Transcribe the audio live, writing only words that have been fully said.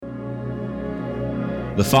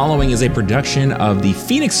The following is a production of the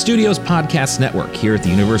Phoenix Studios Podcast Network here at the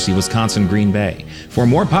University of Wisconsin Green Bay. For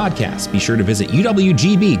more podcasts, be sure to visit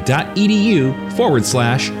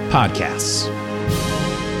uwgb.edu/podcasts.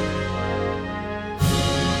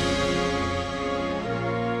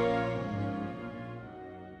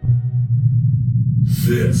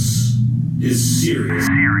 This is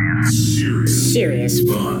serious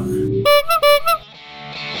fun.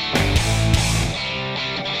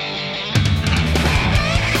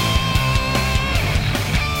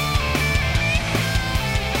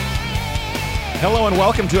 Hello and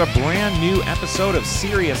welcome to a brand new episode of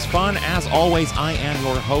Serious Fun. As always, I am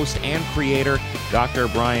your host and creator, Dr.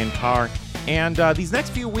 Brian Carr. And these next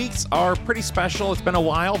few weeks are pretty special. It's been a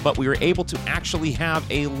while, but we were able to actually have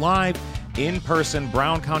a live, in-person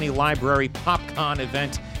Brown County Library PopCon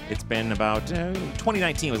event. It's been about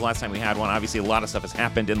 2019 was the last time we had one. Obviously, a lot of stuff has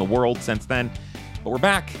happened in the world since then, but we're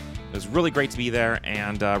back. It was really great to be there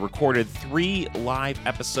and recorded 3 live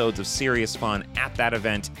episodes of Serious Fun at that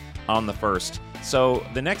event on the 1st. So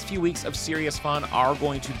the next few weeks of Serious Fun are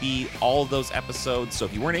going to be all of those episodes. So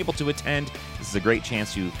if you weren't able to attend, this is a great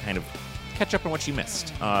chance to kind of catch up on what you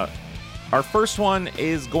missed. Our first one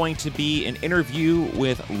is going to be an interview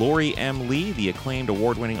with Lori M. Lee, the acclaimed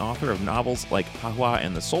award-winning author of novels like Pahua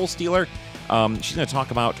and the Soul Stealer. She's going to talk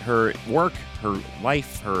about her work, her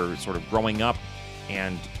life, her sort of growing up,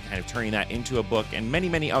 and kind of turning that into a book, and many,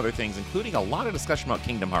 many other things, including a lot of discussion about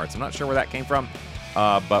Kingdom Hearts. I'm not sure where that came from.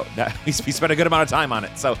 But we spent a good amount of time on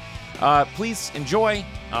it. So please enjoy,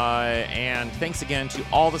 and thanks again to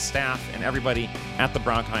all the staff and everybody at the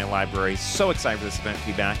Brown County Library. So excited for this event to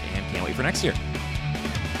be back, and can't wait for next year.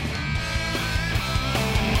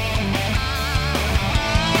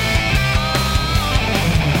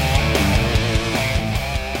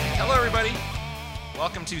 Hello, everybody.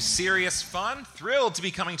 Welcome to Serious Fun. Thrilled to be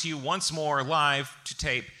coming to you once more live to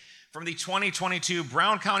tape from the 2022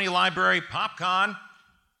 Brown County Library PopCon.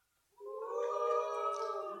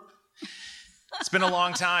 It's been a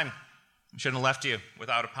long time. I shouldn't have left you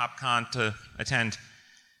without a PopCon to attend.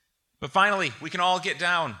 But finally, we can all get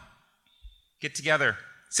down, get together,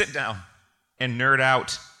 sit down, and nerd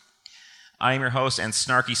out. I am your host and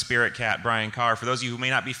snarky spirit cat, Brian Carr. For those of you who may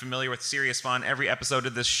not be familiar with Serious Fun, every episode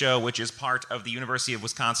of this show, which is part of the University of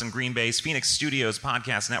Wisconsin Green Bay's Phoenix Studios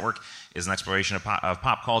Podcast Network, is an exploration of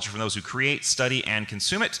pop culture from those who create, study, and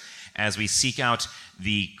consume it, as we seek out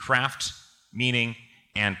the craft, meaning,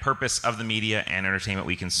 and purpose of the media and entertainment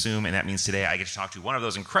we consume. And that means today I get to talk to one of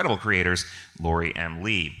those incredible creators, Lori M.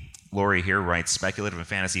 Lee. Lori here writes speculative and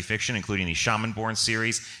fantasy fiction, including the Shaman-Born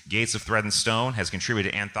series, Gates of Thread and Stone, has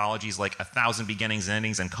contributed to anthologies like 1,000 Beginnings and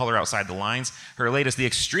Endings and Color Outside the Lines. Her latest, the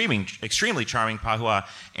extremely charming Pahua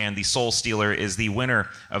and the Soul Stealer, is the winner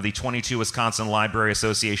of the 22 Wisconsin Library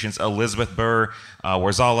Association's Elizabeth Burr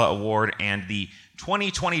Warzala Award and the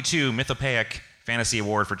 2022 Mythopoeic Fantasy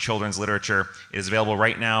Award for Children's Literature. It is available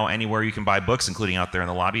right now anywhere you can buy books, including out there in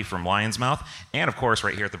the lobby from Lion's Mouth, and of course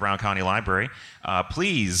right here at the Brown County Library.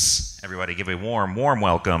 Please, everybody, give a warm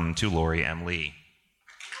welcome to Lori M. Lee.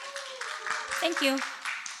 Thank you.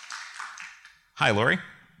 Hi, Lori.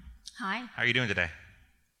 Hi. How are you doing today?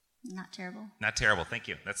 Not terrible. Not terrible. Thank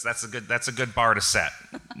you. That's a good bar to set.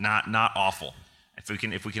 Not awful. If we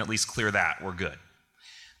can at least clear that, we're good.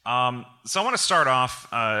 So I want to start off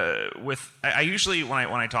with, I usually, when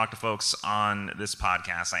I talk to folks on this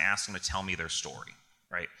podcast, I ask them to tell me their story,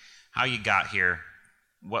 right? How you got here,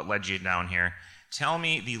 what led you down here. Tell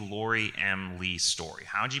me the Lori M. Lee story.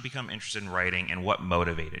 How did you become interested in writing, and what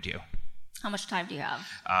motivated you? How much time do you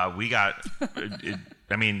have? We got,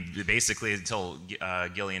 basically until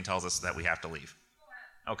Gillian tells us that we have to leave.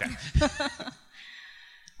 Okay.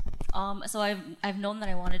 So I've known that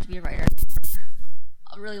I wanted to be a writer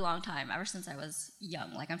a really long time, ever since I was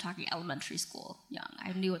young. Like, I'm talking elementary school young.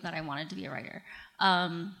 I knew that I wanted to be a writer.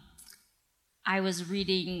 I was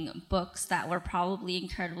reading books that were probably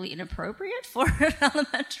incredibly inappropriate for an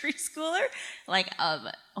elementary schooler, like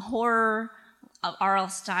horror of R.L.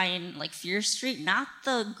 Stine, like Fear Street, not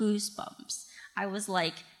the Goosebumps. I was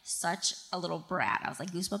like such a little brat. I was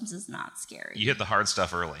like, Goosebumps is not scary. You hit the hard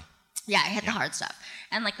stuff early. Yeah, I hit the hard stuff.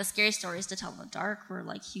 And like the scary stories to tell in the dark were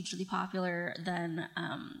like hugely popular then.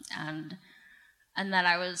 And then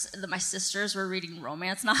my sisters were reading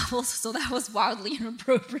romance novels, so that was wildly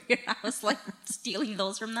inappropriate. I was like stealing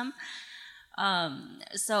those from them.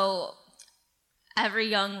 So every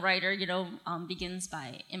young writer, begins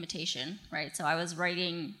by imitation, right? So I was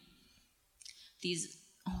writing these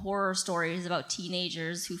horror stories about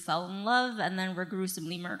teenagers who fell in love and then were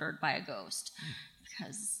gruesomely murdered by a ghost.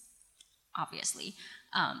 Because obviously.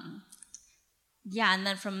 yeah, and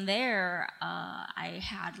then from there, I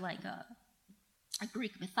had like a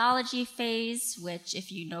Greek mythology phase, which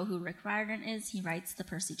if you know who Rick Riordan is, he writes the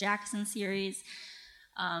Percy Jackson series,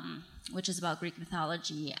 which is about Greek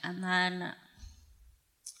mythology. And then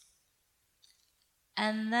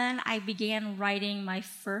I began writing my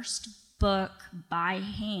first book by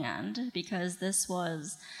hand, because this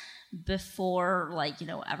was before, like, you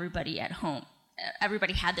know, everybody had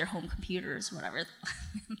their home computers, whatever.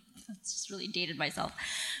 That's just really dated myself.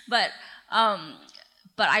 But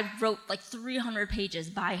I wrote like 300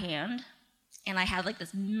 pages by hand, and I had like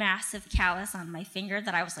this massive callus on my finger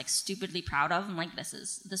that I was like stupidly proud of. I'm like,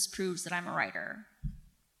 this proves that I'm a writer.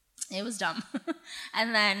 It was dumb.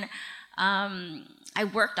 And then I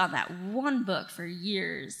worked on that one book for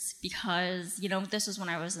years, because, you know, this was when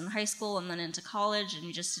I was in high school and then into college, and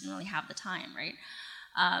you just didn't really have the time, right?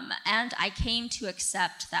 And I came to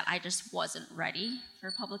accept that I just wasn't ready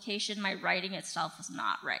for publication. My writing itself was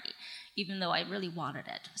not ready, even though I really wanted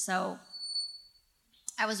it. So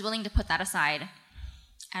I was willing to put that aside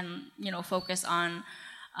and, you know, focus on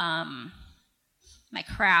my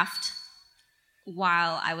craft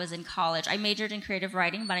while I was in college. I majored in creative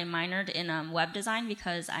writing, but I minored in web design,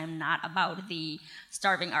 because I'm not about the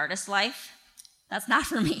starving artist life. That's not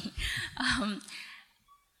for me.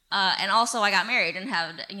 And also I got married and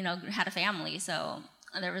had a family, so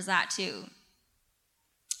there was that too.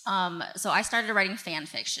 So I started writing fan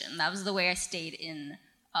fiction. That was the way I stayed in,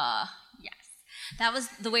 that was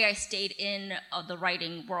the way I stayed in the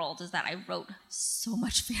writing world, is that I wrote so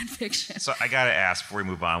much fan fiction. So I gotta ask, before we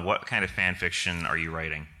move on, what kind of fan fiction are you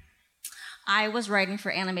writing? I was writing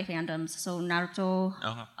for anime fandoms, so Naruto,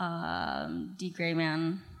 D.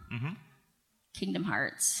 Greyman, Kingdom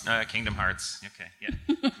Hearts. Kingdom Hearts, okay, yeah.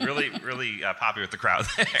 Really, really popular with the crowd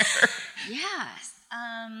there. Yes.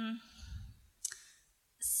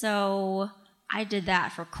 So I did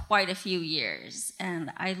that for quite a few years,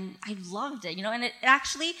 and I loved it, you know, and it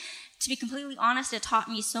actually, to be completely honest, it taught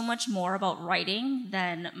me so much more about writing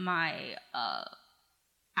than my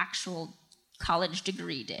actual college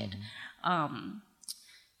degree did.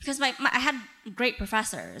 Because I had great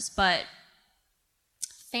professors, but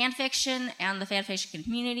fan fiction and the fan fiction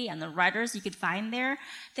community and the writers you could find there,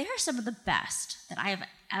 they are some of the best that I have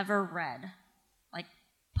ever read, like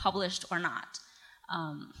published or not.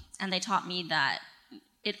 And they taught me that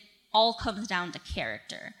it all comes down to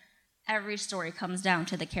character. Every story comes down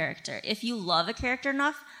to the character. If you love a character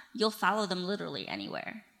enough, you'll follow them literally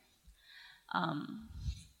anywhere.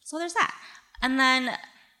 So there's that. And then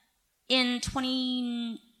in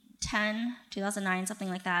 2010, 2009, something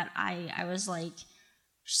like that, I was like,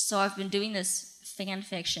 so I've been doing this fan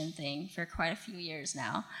fiction thing for quite a few years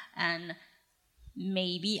now, and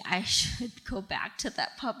maybe I should go back to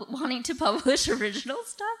that wanting to publish original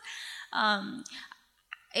stuff.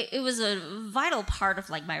 It was a vital part of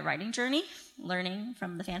like my writing journey, learning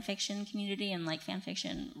from the fan fiction community and like fan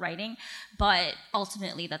fiction writing, but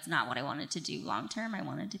ultimately that's not what I wanted to do long term. I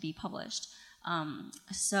wanted to be published.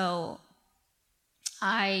 So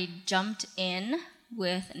I jumped in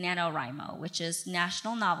with NaNoWriMo, which is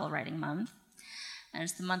National Novel Writing Month, and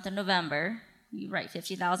it's the month of November. You write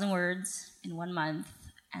 50,000 words in 1 month,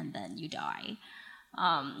 and then you die.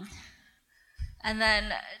 And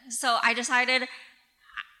then, so I decided,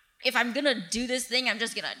 if I'm gonna do this thing, I'm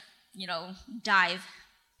just gonna, you know, dive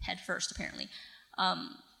head first, apparently.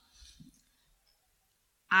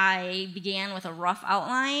 I began with a rough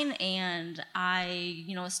outline, and I,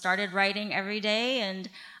 you know, started writing every day, and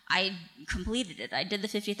I completed it. I did the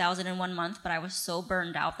 50,000 in 1 month, but I was so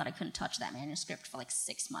burned out that I couldn't touch that manuscript for like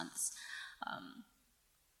 6 months.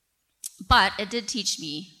 But it did teach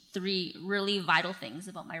me 3 really vital things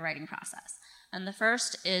about my writing process. And the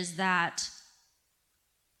first is that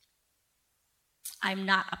I'm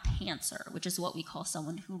not a pantser, which is what we call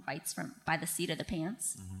someone who writes by the seat of the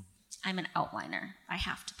pants. I'm an outliner. I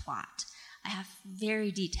have to plot. I have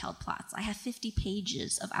very detailed plots. I have 50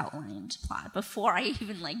 pages of outlined plot before I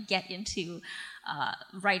even like get into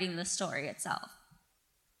writing the story itself.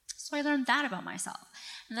 So I learned that about myself.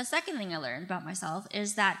 And the second thing I learned about myself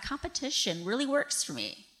is that competition really works for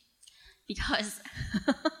me, because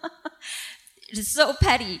it's so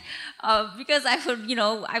petty. Because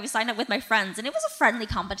I would sign up with my friends, and it was a friendly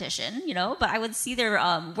competition, you know, but I would see their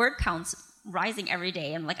word counts rising every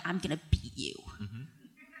day, and like, I'm gonna beat you.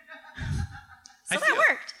 So that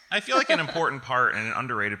worked. I feel like an important part and an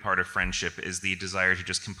underrated part of friendship is the desire to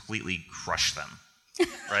just completely crush them,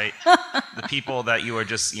 right? The people that you are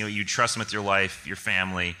just, you know, you trust them with your life, your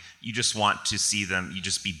family, you just want to see them, you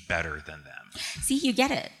just be better than them. See, you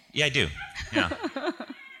get it. Yeah, I do. Yeah.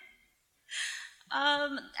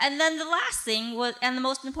 And then the last thing was, and the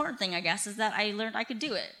most important thing, I guess, is that I learned I could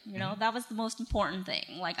do it. You know, that was the most important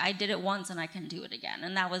thing. Like, I did it once and I can do it again.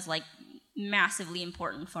 And that was, like, massively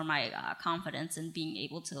important for my confidence in being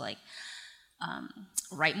able to, like,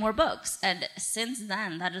 write more books. And since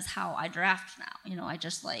then, that is how I draft now. You know, I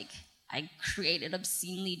just, like, I create an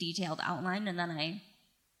obscenely detailed outline and then I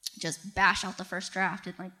just bash out the first draft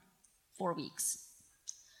in, like, 4 weeks.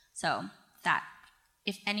 So that,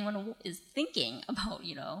 if anyone is thinking about,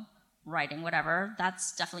 you know, writing whatever,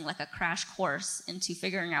 that's definitely like a crash course into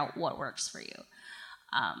figuring out what works for you,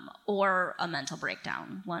 or a mental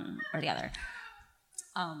breakdown, one or the other.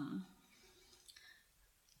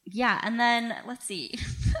 Yeah, and then, let's see,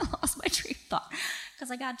 I lost my train of thought because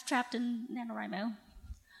I got trapped in NaNoWriMo.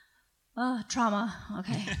 Oh, trauma,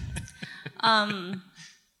 okay.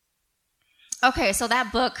 Okay, so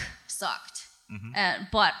that book sucked.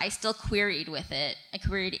 But I still queried with it. I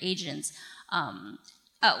queried agents.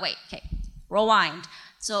 Rewind.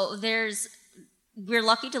 So we're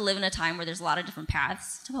lucky to live in a time where there's a lot of different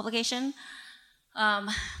paths to publication.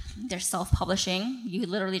 There's self-publishing. You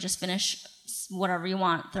literally just finish whatever you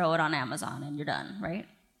want, throw it on Amazon, and you're done, right?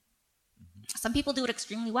 Some people do it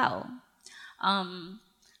extremely well.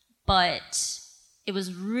 But it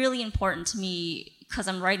was really important to me, because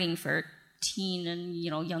I'm writing for teen and, you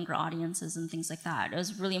know, younger audiences and things like that. It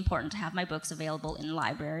was really important to have my books available in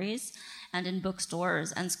libraries and in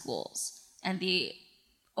bookstores and schools. And the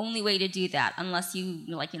only way to do that, unless you,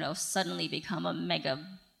 like, you know, suddenly become a mega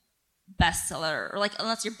bestseller, or like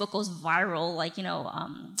unless your book goes viral, like, you know,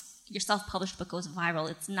 your self-published book goes viral,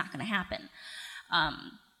 it's not going to happen.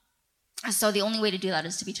 So the only way to do that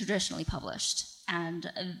is to be traditionally published,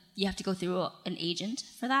 and you have to go through an agent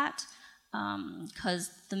for that. Because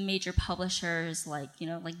the major publishers, like, you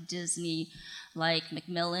know, like Disney, like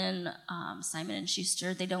Macmillan, Simon &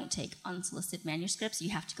 Schuster, they don't take unsolicited manuscripts.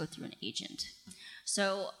 You have to go through an agent.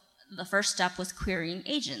 So the first step was querying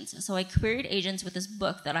agents. So I queried agents with this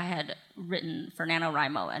book that I had written for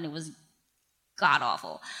NaNoWriMo, and it was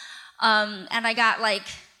god-awful. And I got, like,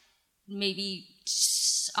 maybe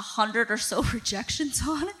 100 or so rejections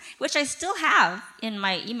on it, which I still have in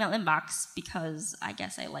my email inbox because I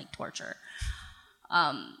guess I like torture.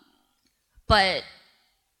 But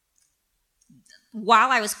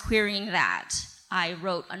while I was querying that, I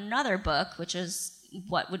wrote another book, which is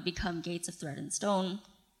what would become Gates of Thread and Stone.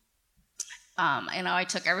 You know, I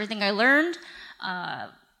took everything I learned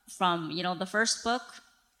from, you know, the first book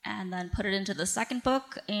and then put it into the second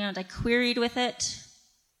book, and I queried with it.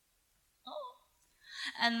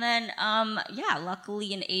 And then,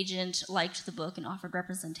 luckily an agent liked the book and offered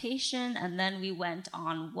representation, and then we went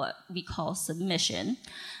on what we call submission,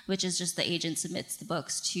 which is just the agent submits the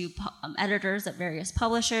books to editors at various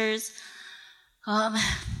publishers.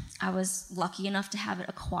 I was lucky enough to have it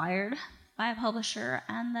acquired by a publisher,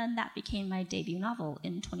 and then that became my debut novel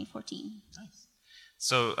in 2014. Nice.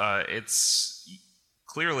 So it's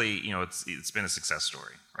clearly, you know, it's been a success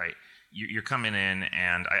story, right? You're coming in,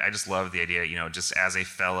 and I just love the idea, you know, just as a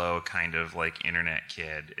fellow kind of like internet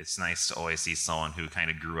kid, it's nice to always see someone who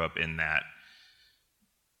kind of grew up in that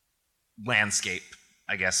landscape,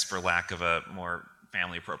 I guess, for lack of a more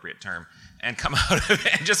family appropriate term, and come out of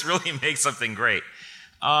it and just really make something great.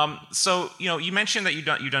 So, you know, you mentioned that you've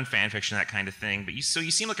done fan fiction, that kind of thing, but you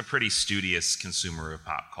seem like a pretty studious consumer of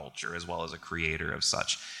pop culture as well as a creator of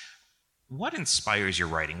such. What inspires your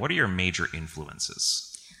writing? What are your major influences?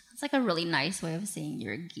 It's like a really nice way of saying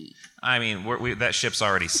you're a geek. I mean, that ship's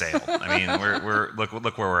already sailed. I mean,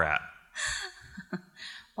 look where we're at.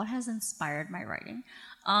 What has inspired my writing?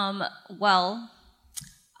 I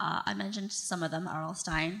mentioned some of them: R.L.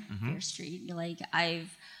 Stine, Fear Street. Like, I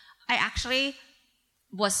actually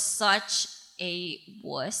was such a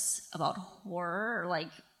wuss about horror.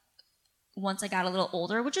 Like, once I got a little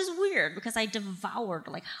older, which is weird because I devoured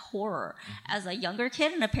like horror as a younger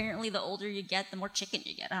kid, and apparently the older you get, the more chicken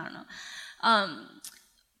you get. I don't know.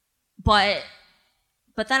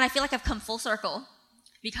 But then I feel like I've come full circle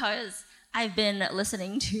because I've been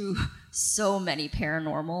listening to so many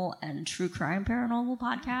paranormal and true crime paranormal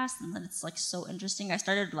podcasts, and then it's like so interesting. I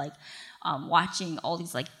started like watching all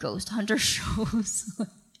these like ghost hunter shows.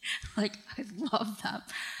 Like, I love them.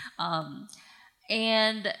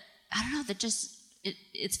 And I don't know, that just,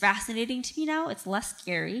 it's fascinating to me now. It's less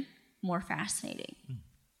scary, more fascinating.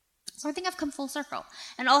 So I think I've come full circle.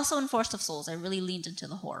 And also in Forest of Souls, I really leaned into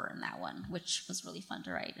the horror in that one, which was really fun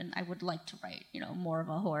to write. And I would like to write, you know, more of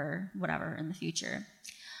a horror, whatever, in the future.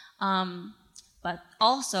 But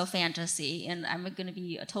also fantasy, and I'm going to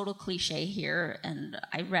be a total cliche here, and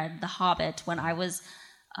I read The Hobbit when I was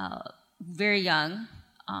very young.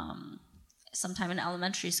 sometime in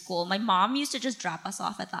elementary school, my mom used to just drop us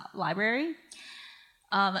off at the library,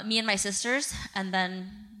 me and my sisters, and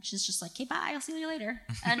then she's just like, okay, bye, I'll see you later.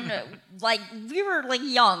 And like, we were like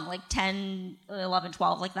young, like 10, 11,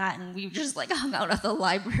 12, like that, and we just like hung out at the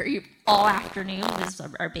library all afternoon. This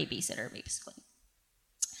was our babysitter, basically.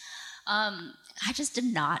 I just did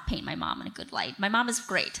not paint my mom in a good light. My mom is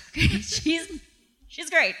great. she's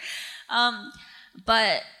great.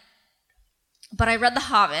 But I read The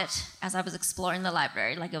Hobbit as I was exploring the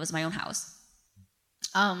library, like it was my own house.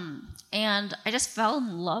 And I just fell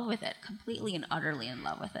in love with it, completely and utterly in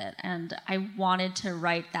love with it. And I wanted to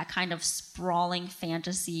write that kind of sprawling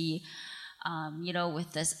fantasy,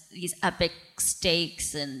 with these epic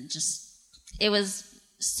stakes, and just, it was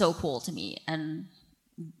so cool to me. And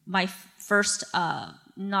my first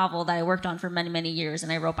novel that I worked on for many, many years,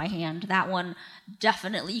 and I wrote by hand, that one,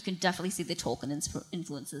 you can definitely see the Tolkien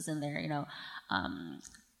influences in there,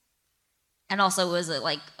 and also it was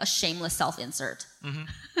a shameless self-insert. Mm-hmm.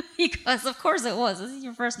 Because of course it was. This is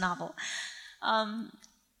your first novel.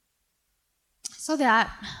 So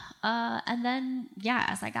that, and then,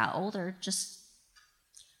 as I got older, just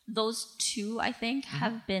those two, I think, mm-hmm.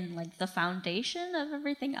 have been like the foundation of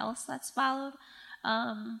everything else that's followed.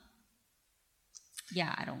 I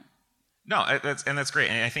don't. No, that's great,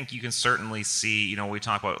 and I think you can certainly see. We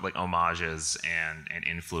talk about like homages and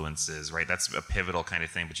influences, right? That's a pivotal kind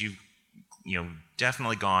of thing. But you've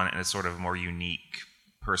definitely gone in a sort of more unique,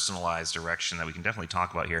 personalized direction that we can definitely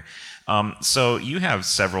talk about here. So you have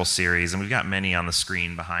several series, and we've got many on the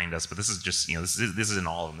screen behind us. But this is just this isn't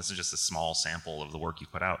all of them. This is just a small sample of the work you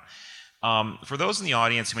put out. For those in the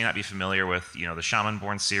audience who may not be familiar with the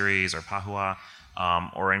Shaman-Born series or Pahua,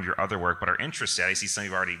 or any of your other work, but are interested, I see some of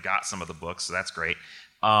you have already got some of the books, so that's great.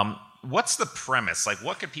 What's the premise? Like,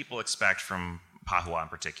 what could people expect from Pahua in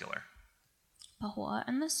particular? Pahua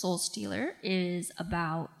and the Soul Stealer is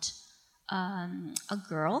about a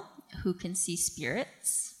girl who can see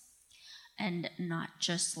spirits, and not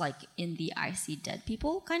just like in the I see dead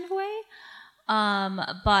people kind of way,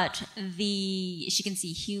 but she can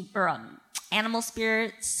see animal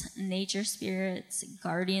spirits, nature spirits,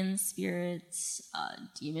 guardian spirits,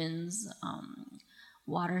 demons,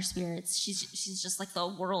 water spirits. She's just like, the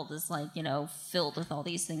world is like, filled with all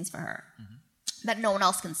these things for her, mm-hmm. that no one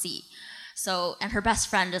else can see. So, and her best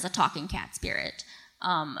friend is a talking cat spirit.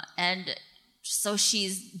 And so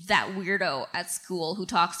she's that weirdo at school who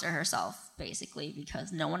talks to herself, basically,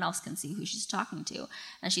 because no one else can see who she's talking to.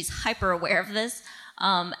 And she's hyper aware of this.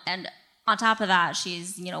 And on top of that,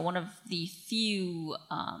 she's, one of the few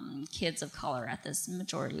kids of color at this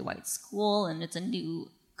majority white school. And it's a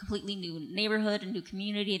completely new neighborhood, a new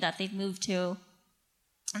community that they've moved to.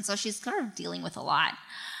 And so she's kind of dealing with a lot.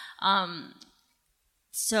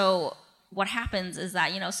 So what happens is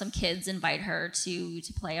that, some kids invite her to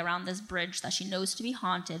play around this bridge that she knows to be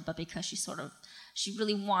haunted, but because she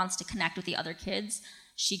really wants to connect with the other kids,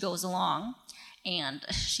 she goes along, and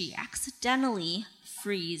she accidentally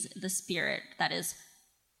frees the spirit that is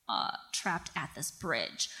trapped at this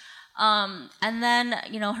bridge. And then,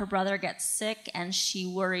 her brother gets sick, and she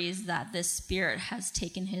worries that this spirit has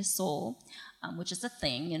taken his soul, which is a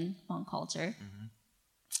thing in Hmong culture.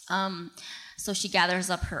 Mm-hmm. So she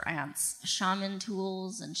gathers up her aunt's shaman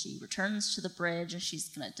tools, and she returns to the bridge, and she's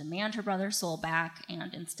going to demand her brother's soul back,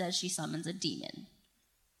 and instead she summons a demon.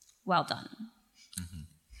 Well done.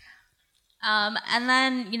 Mm-hmm. And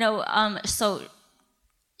then, so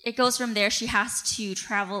it goes from there. She has to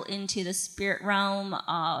travel into the spirit realm.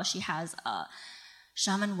 She has a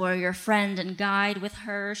shaman warrior friend and guide with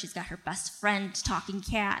her. She's got her best friend, Talking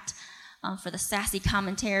Cat, for the sassy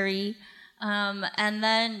commentary. And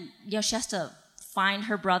then, she has to find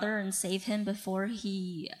her brother and save him before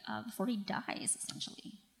he dies,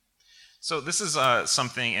 essentially. So this is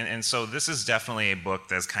something, and so this is definitely a book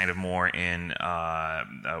that's kind of more in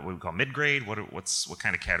what we call mid-grade. What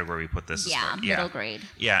kind of category we put this? Yeah, middle grade.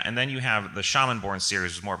 Yeah, and then you have the Shaman-Born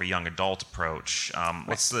series, which is more of a young adult approach.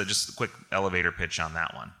 What's just a quick elevator pitch on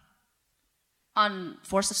that one? On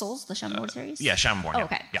Force of Souls, the Shaman-Born series? Yeah, Shaman-Born. Oh,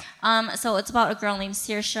 okay. Yeah. So it's about a girl named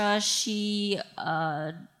Saoirse. She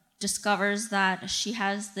discovers that she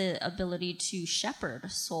has the ability to shepherd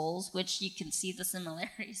souls, which you can see the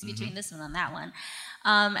similarities between mm-hmm. this one and that one.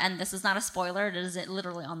 And this is not a spoiler. It is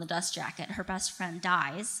literally on the dust jacket. Her best friend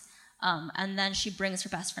dies, and then she brings her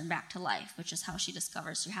best friend back to life, which is how she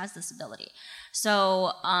discovers she has this ability.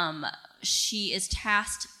 So she is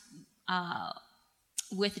tasked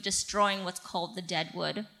with destroying what's called the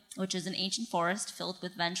Deadwood, which is an ancient forest filled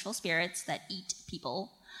with vengeful spirits that eat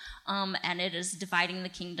people. And it is dividing the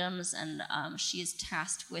kingdoms, and she is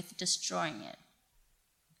tasked with destroying it.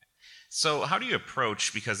 So how do you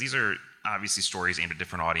approach, because these are obviously stories aimed at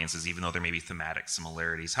different audiences, even though there may be thematic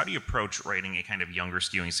similarities, how do you approach writing a kind of younger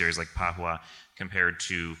skewing series like Pahua compared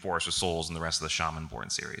to Forest of Souls and the rest of the Shaman Born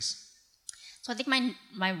series? So I think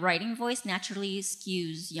my writing voice naturally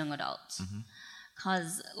skews young adults.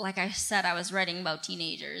 Because, like I said, I was writing about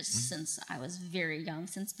teenagers since I was very young,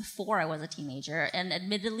 since before I was a teenager. And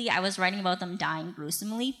admittedly, I was writing about them dying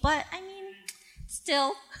gruesomely, but I mean,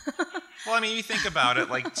 still. Well, I mean, you think about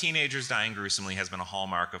it, like teenagers dying gruesomely has been a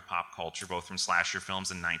hallmark of pop culture, both from slasher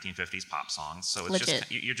films and 1950s pop songs. So it's Legit.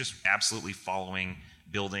 just, you're just absolutely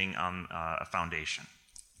building on a foundation.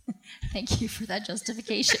 Thank you for that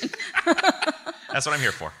justification. That's what I'm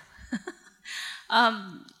here for.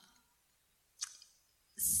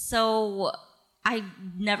 So I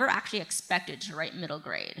never actually expected to write middle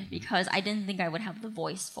grade because I didn't think I would have the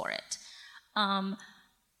voice for it.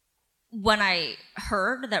 When I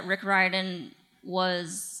heard that Rick Riordan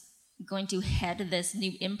was going to head this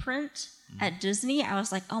new imprint at Disney, I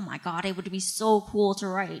was like, oh my God, it would be so cool to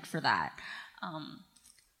write for that.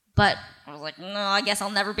 But I was like, no, I guess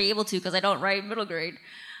I'll never be able to because I don't write middle grade.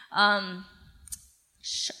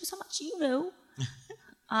 Shows how much you know.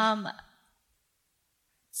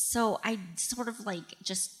 So I sort of like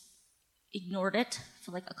just ignored it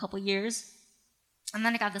for like a couple years. And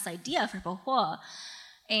then I got this idea for Pahua.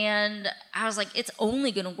 And I was like, it's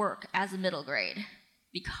only going to work as a middle grade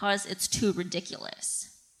because it's too ridiculous.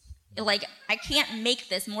 Like, I can't make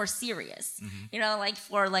this more serious, you know, like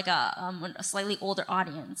for like a slightly older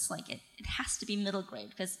audience. Like, it has to be middle grade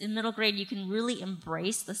because in middle grade, you can really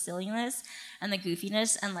embrace the silliness and the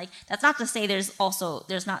goofiness. And like, that's not to say there's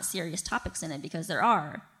not serious topics in it because there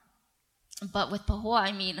are. But with Pahua,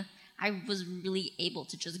 I mean, I was really able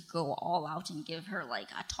to just go all out and give her like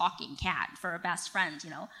a talking cat for a best friend, you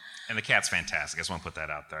know. And the cat's fantastic. I just want to put that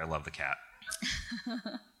out there. I love the cat.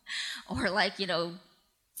 Or like, you know,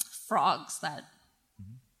 frogs that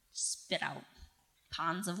spit out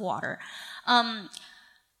ponds of water.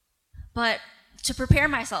 But to prepare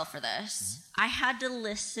myself for this, I had to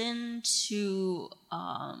listen to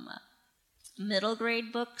middle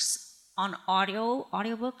grade books on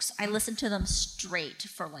audiobooks. I listened to them straight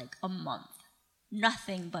for like a month.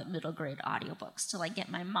 Nothing but middle grade audiobooks to like get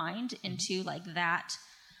my mind into like that,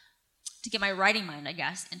 to get my writing mind, I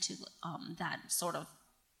guess, into that sort of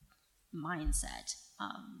mindset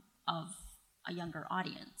of a younger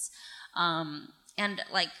audience. And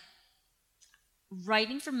like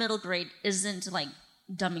writing for middle grade isn't like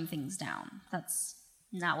dumbing things down. That's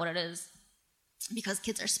not what it is. Because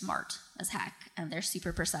kids are smart as heck and they're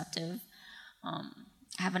super perceptive. I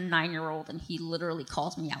have a 9-year-old and he literally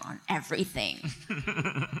calls me out on everything.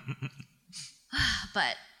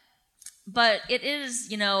 But it is,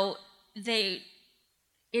 you know, it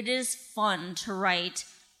is fun to write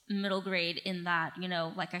middle grade in that, you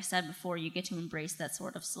know, like I said before, you get to embrace that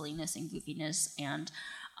sort of silliness and goofiness, and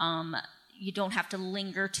you don't have to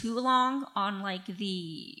linger too long on like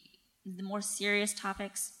the more serious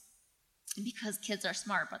topics because kids are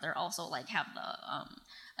smart, but they're also like have the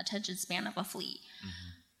attention span of a flea.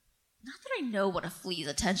 Not that I know what a flea's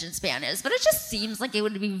attention span is, but it just seems like it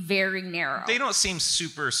would be very narrow. They don't seem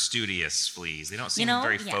super studious, fleas. They don't seem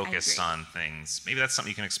very focused on things. Maybe that's something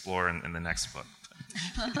you can explore in the next book.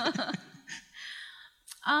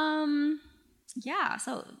 Yeah,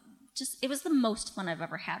 so just it was the most fun I've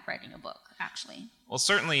ever had writing a book, actually. Well,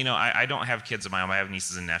 certainly, you know, I don't have kids of my own. I have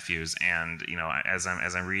nieces and nephews, and you know, as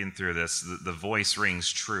I'm reading through this, the voice rings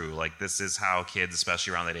true. Like this is how kids,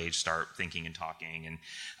 especially around that age, start thinking and talking,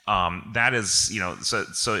 and that is, you know, so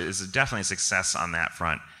it's definitely a success on that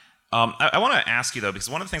front. I want to ask you though, because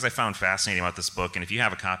one of the things I found fascinating about this book, and if you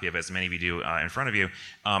have a copy of it, as many of you do in front of you,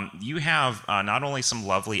 you have not only some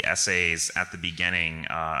lovely essays at the beginning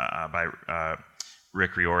by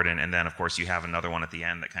Rick Riordan, and then, of course, you have another one at the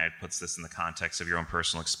end that kind of puts this in the context of your own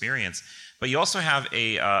personal experience. But you also have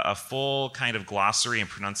a full kind of glossary and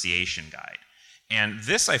pronunciation guide. And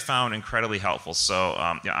this I found incredibly helpful. So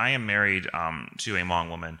I am married to a Hmong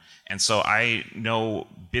woman, and so I know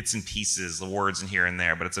bits and pieces, the words in here and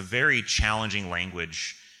there, but it's a very challenging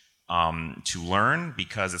language to learn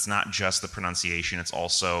because it's not just the pronunciation, it's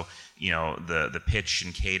also, you know, the pitch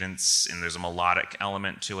and cadence, and there's a melodic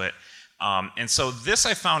element to it. And so this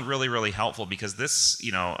I found really, really helpful because this,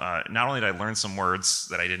 you know, not only did I learn some words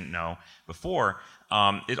that I didn't know before,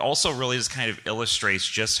 it also really just kind of illustrates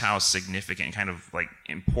just how significant and kind of like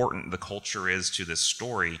important the culture is to this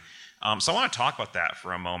story. So I want to talk about that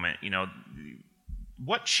for a moment. You know,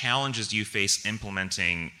 what challenges do you face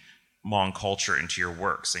implementing Hmong culture into your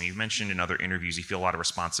works? And you've mentioned in other interviews you feel a lot of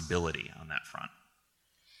responsibility on that front.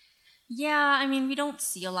 Yeah, I mean, we don't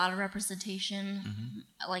see a lot of representation.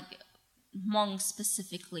 Like Hmong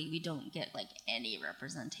specifically, we don't get like any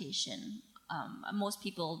representation. Most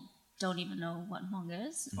people don't even know what Hmong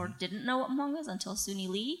is, or didn't know what Hmong is until Suni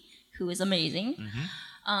Lee, who is amazing.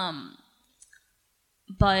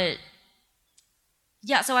 But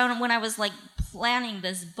yeah, so when I was like planning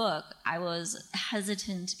this book, I was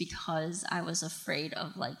hesitant because I was afraid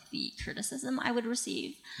of like the criticism I would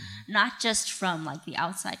receive, not just from like the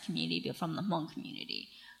outside community, but from the Hmong community.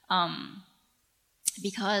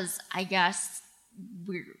 Because I guess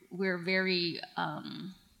we're very,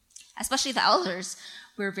 especially the elders,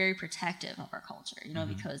 we're very protective of our culture, you know,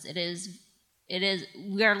 because it is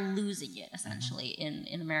we are losing it essentially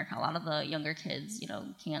in America. A lot of the younger kids, you know,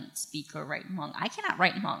 can't speak or write Hmong. I cannot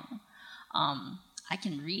write Hmong. I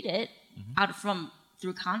can read it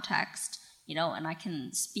through context, you know, and I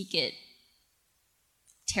can speak it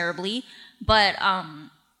terribly, but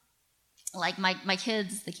like my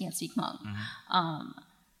kids, they can't speak Hmong.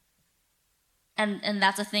 And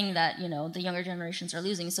that's a thing that, you know, the younger generations are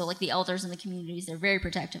losing. So like the elders in the communities, they're very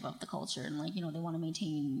protective of the culture, and like, you know, they want to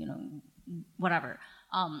maintain, you know, whatever.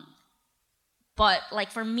 But like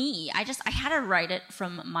for me, I had to write it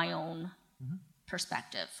from my own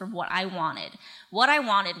perspective, from what I wanted. What I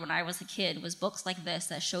wanted when I was a kid was books like this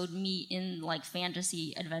that showed me in like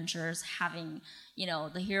fantasy adventures having, you know,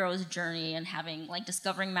 the hero's journey and having like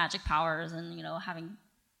discovering magic powers and, you know, having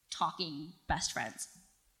talking best friends.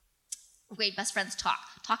 Wait, best friends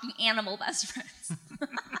talking animal best friends.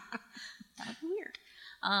 That would be weird.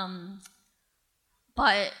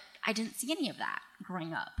 But I didn't see any of that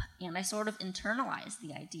growing up. And I sort of internalized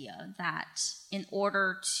the idea that in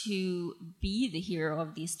order to be the hero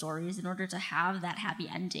of these stories, in order to have that happy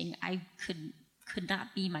ending, I could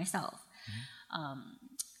not be myself.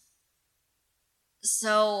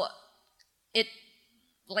 So it,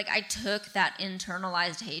 like, I took that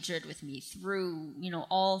internalized hatred with me through, you know,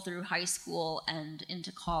 all through high school and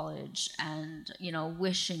into college, and, you know,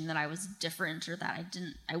 wishing that I was different or that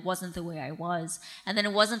I wasn't the way I was. And then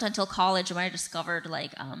it wasn't until college when I discovered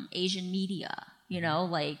like Asian media, you know,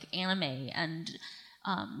 like anime and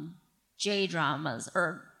J-dramas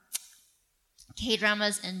or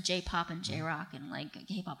K-dramas and J-pop and J-rock and like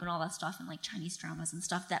K-pop and all that stuff, and like Chinese dramas and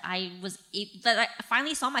stuff, that I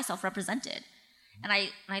finally saw myself represented. And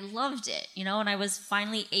I loved it, you know, and I was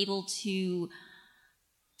finally able to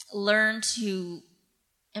learn to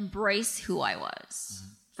embrace who I was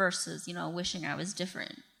versus, you know, wishing I was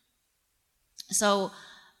different. So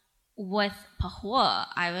with Pahua,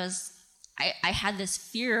 I had this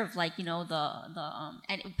fear of like, you know,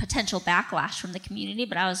 and potential backlash from the community,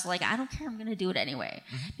 but I was like, I don't care, I'm going to do it anyway,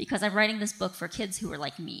 because I'm writing this book for kids who are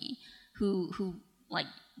like me, who like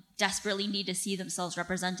desperately need to see themselves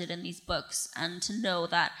represented in these books, and to know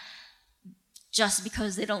that just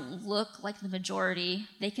because they don't look like the majority,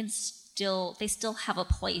 they still have a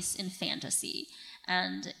place in fantasy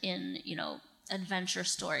and in, you know, adventure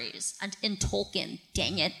stories and in Tolkien.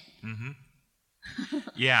 Dang it.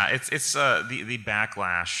 Yeah, it's the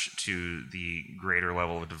backlash to the greater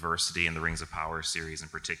level of diversity in the Rings of Power series in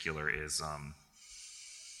particular is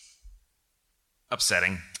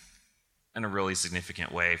upsetting in a really significant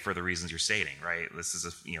way for the reasons you're stating, right? This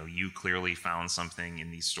is you clearly found something in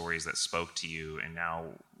these stories that spoke to you, and now,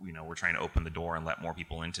 you know, we're trying to open the door and let more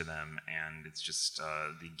people into them, and it's just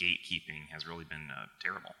the gatekeeping has really been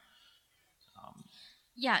terrible.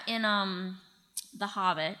 Yeah, in The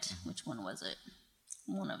Hobbit, which one was it?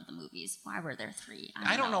 One of the movies. Why were there 3?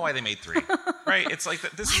 I don't know why they made 3. Right? It's like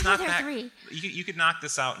this is not that. 3? You could knock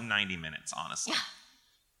this out in 90 minutes, honestly. Yeah.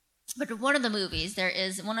 But one of the movies, there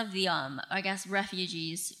is one of the, I guess,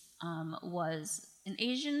 refugees was an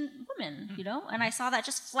Asian woman, you know? And I saw that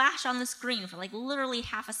just flash on the screen for like literally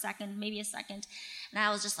half a second, maybe a second. And I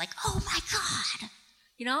was just like, oh my God,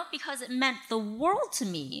 you know? Because it meant the world to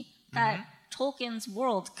me that Tolkien's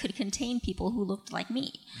world could contain people who looked like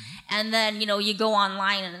me. And then, you know, you go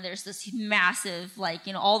online and there's this massive, like,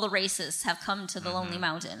 you know, all the racists have come to the Lonely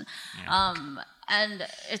Mountain. Yeah. And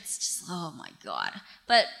it's just, oh my God.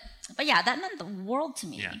 But yeah, that meant the world to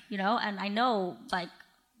me, you know, and I know like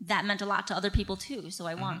that meant a lot to other people too. So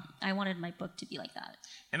I wanted my book to be like that.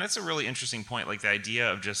 And that's a really interesting point, like the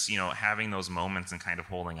idea of just, you know, having those moments and kind of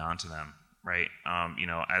holding on to them, right? You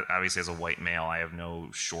know, obviously as a white male, I have no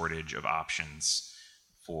shortage of options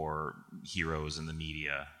for heroes in the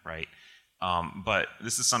media, right? But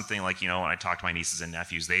this is something like, you know, when I talk to my nieces and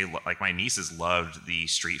nephews, like my nieces loved the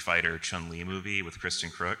Street Fighter Chun-Li movie with Kristen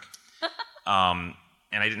Crook.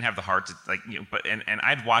 and I didn't have the heart to and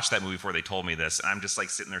I'd watched that movie before they told me this, and I'm just like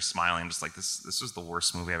sitting there smiling. I'm just like, this was the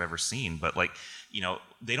worst movie I've ever seen. But like,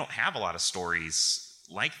 they don't have a lot of stories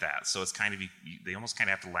like that, so it's kind of they almost kind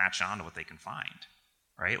of have to latch on to what they can find,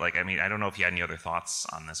 right? Like, I mean, I don't know if you had any other thoughts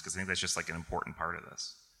on this, because I think that's just like an important part of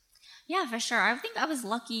this. Yeah, for sure. I think I was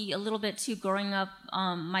lucky a little bit too. Growing up,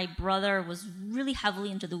 my brother was really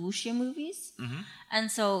heavily into the wuxia movies,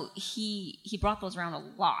 and so he brought those around a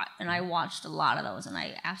lot, and I watched a lot of those, and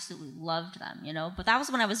I absolutely loved them. But that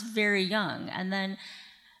was when I was very young, and then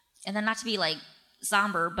not to be like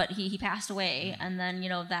somber, but he passed away, and then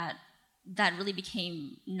that really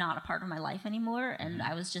became not a part of my life anymore, and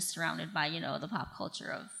I was just surrounded by the pop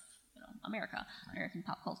culture of American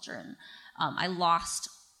pop culture, and I lost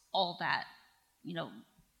all that,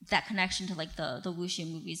 that connection to like the wuxia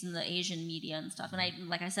movies and the Asian media and stuff. And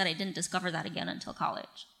like I said, I didn't discover that again until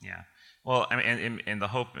college. Yeah. Well, I mean, and the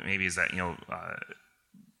hope maybe is that,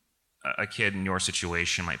 a kid in your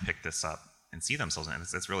situation might pick this up and see themselves in it.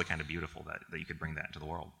 It's really kind of beautiful that you could bring that into the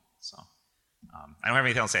world. So I don't have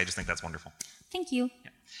anything else to say. I just think that's wonderful. Thank you.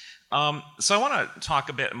 Yeah. So I want to talk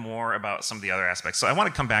a bit more about some of the other aspects. So I want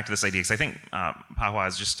to come back to this idea, because I think Pahua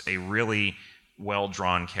is just a really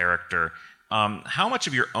well-drawn character. How much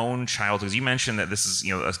of your own childhood, because you mentioned that this is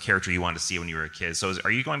a character you wanted to see when you were a kid, so are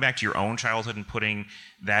you going back to your own childhood and putting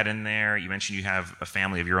that in there? You mentioned you have a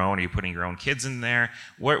family of your own. Are you putting your own kids in there?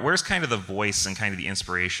 Where's kind of the voice and kind of the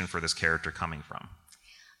inspiration for this character coming from?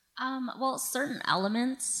 Well, certain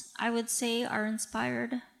elements, I would say, are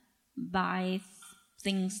inspired by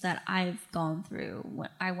things that I've gone through,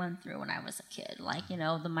 I went through when I was a kid, like, the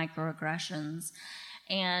microaggressions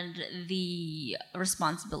and the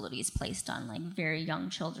responsibilities placed on like very young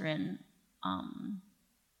children.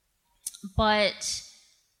 But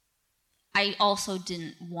I also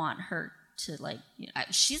didn't want her to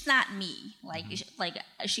she's not me.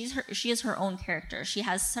 She is her own character. She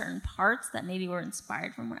has certain parts that maybe were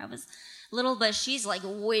inspired from when I was little, but she's like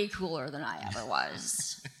way cooler than I ever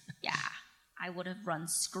was. Yeah, I would have run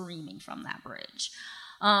screaming from that bridge.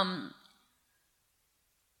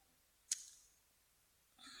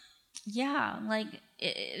 Yeah,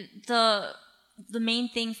 the main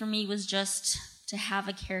thing for me was just to have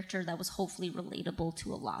a character that was hopefully relatable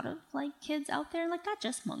to a lot of kids out there, not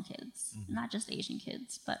just Hmong kids, not just Asian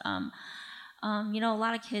kids, but a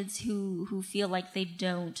lot of kids who feel like they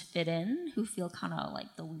don't fit in, who feel kind of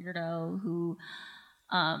like the weirdo, who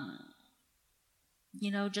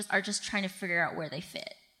just trying to figure out where they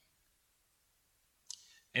fit.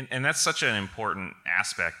 And that's such an important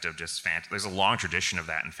aspect of just there's a long tradition of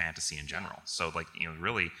that in fantasy in general. So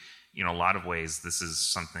really, a lot of ways this is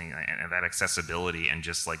something, and that accessibility, and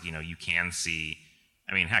just you can see,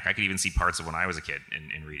 I mean, heck, I could even see parts of when I was a kid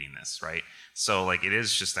in reading this, right? So it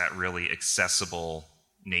is just that really accessible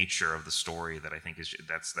nature of the story that I think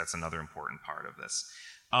that's another important part of this.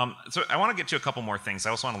 So I want to get to a couple more things.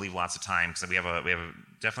 I also want to leave lots of time, because we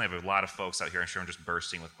definitely have a lot of folks out here. I'm sure I'm just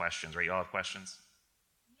bursting with questions, right? You all have questions?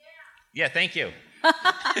 Yeah, thank you.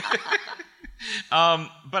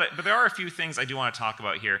 But there are a few things I do want to talk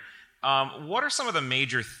about here. What are some of the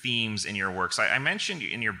major themes in your works? I mentioned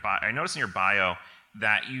I noticed in your bio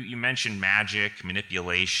that you mentioned magic,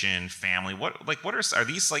 manipulation, family. Are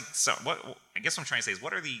these what I guess what I'm trying to say is,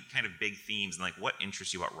 what are the kind of big themes, and what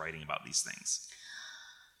interests you about writing about these things?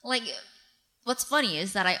 What's funny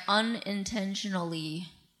is that I unintentionally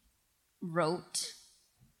write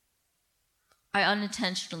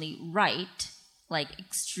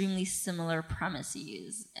extremely similar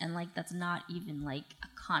premises, and that's not even a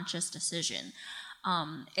conscious decision.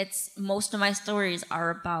 It's most of my stories are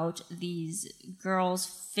about these girls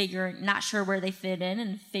not sure where they fit in,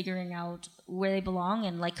 and figuring out where they belong,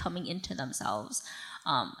 and coming into themselves.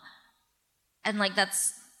 And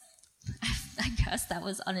that's, I guess that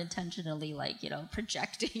was unintentionally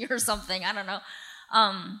projecting or something. I don't know.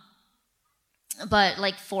 But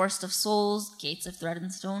Forest of Souls, Gates of Thread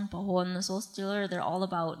and Stone, Pahua the Soul Stealer, they're all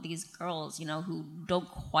about these girls, who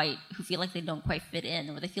feel like they don't quite fit in,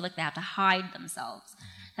 or they feel like they have to hide themselves,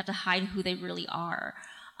 have to hide who they really are,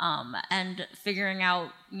 and figuring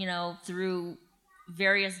out, through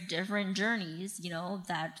various different journeys,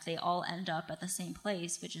 that they all end up at the same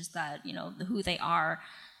place, which is that, who they are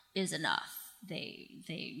is enough. They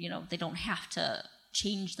don't have to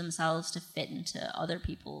change themselves to fit into other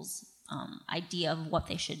people's idea of what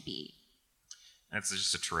they should be. That's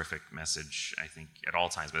just a terrific message, I think, at all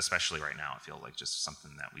times, but especially right now. I feel like just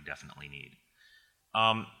something that we definitely need.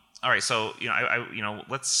 All right, so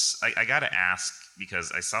I got to ask,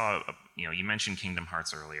 because I saw you mentioned Kingdom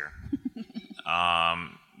Hearts earlier.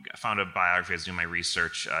 found a biography. I was doing my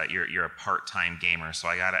research. You're a part-time gamer, so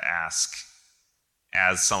I got to ask,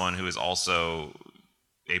 as someone who is also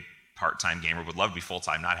a part-time gamer, would love to be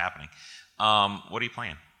full-time, not happening. What are you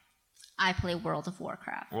playing? I play World of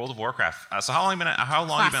Warcraft. World of Warcraft. So how long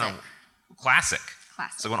have you been? Classic.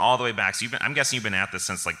 So going all the way back. So I'm guessing you've been at this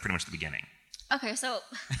since like pretty much the beginning. Okay, so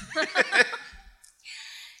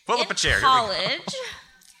pull up a chair. In college,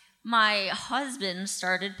 my husband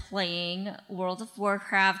started playing World of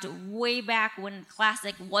Warcraft way back when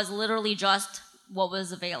Classic was literally just what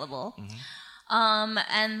was available. Mm-hmm.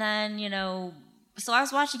 And then, so I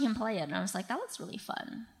was watching him play it, and I was like, that looks really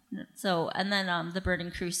fun. So, and then the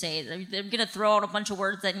Burning Crusade. I'm going to throw out a bunch of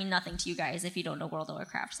words that mean nothing to you guys if you don't know World of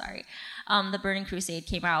Warcraft, sorry. The Burning Crusade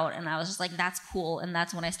came out, and I was just like, that's cool, and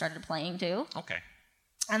that's when I started playing too. Okay.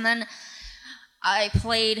 And then I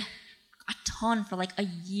played a ton for like a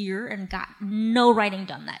year and got no writing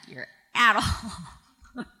done that year at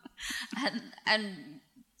all. and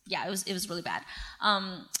yeah, it was really bad.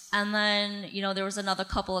 And then, there was another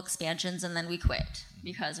couple expansions, and then we quit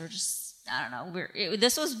because we're just, I don't know.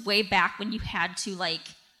 This was way back when you had to like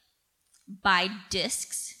buy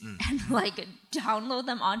discs and like download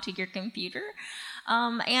them onto your computer,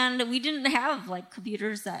 and we didn't have like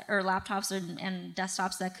computers or laptops and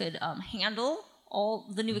desktops that could handle all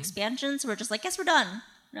the new expansions. We're just like, guess we're done.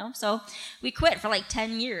 So we quit for like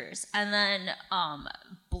 10 years, and then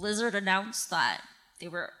Blizzard announced that they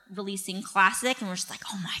were releasing Classic, and we're just like,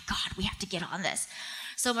 oh my god, we have to get on this.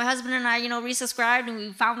 So my husband and I, resubscribed, and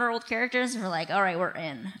we found our old characters, and we're like, all right, we're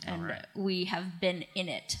in. And we have been in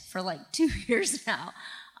it for like 2 years now.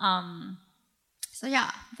 So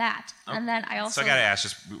yeah, that. Oh. And then I also... So I got to ask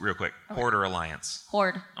just real quick, Horde or Alliance?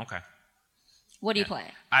 Horde. Okay. What do you play?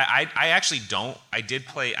 I actually don't. I did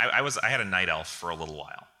play... I had a Night Elf for a little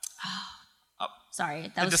while.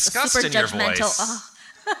 Sorry, that was disgust super in your judgmental. Voice.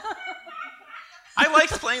 I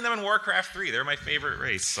liked playing them in Warcraft 3. They're my favorite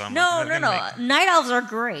race. So no. Night Elves are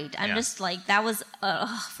great. I'm just like, that was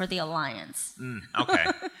for the Alliance. Okay.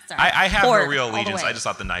 Sorry. I have no real allegiance. I just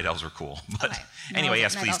thought the Night Elves were cool. But anyway,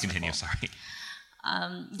 yes, please continue. Cool. Sorry.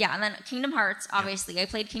 Yeah, and then Kingdom Hearts, obviously. I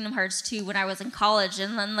played Kingdom Hearts 2 when I was in college,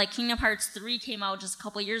 and then like Kingdom Hearts 3 came out just a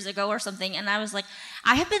couple years ago or something, and I was like,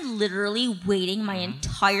 I have been literally waiting my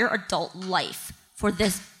entire adult life for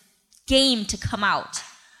this game to come out.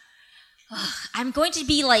 I'm going to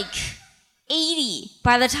be like 80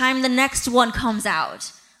 by the time the next one comes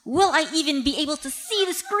out. Will I even be able to see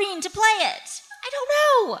the screen to play it? I don't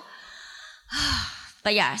know.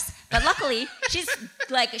 But yes. But luckily, she's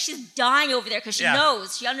dying over there because she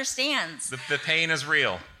knows. She understands. The pain is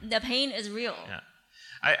real. The pain is real. Yeah.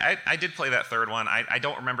 I did play that third one. I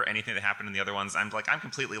don't remember anything that happened in the other ones. I'm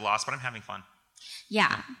completely lost, but I'm having fun.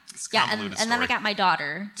 Yeah, and then I got my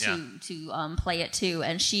daughter to play it too,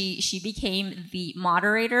 and she became the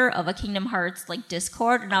moderator of a Kingdom Hearts like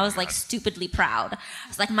Discord, and I was like stupidly proud. I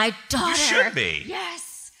was like, my daughter. You should be.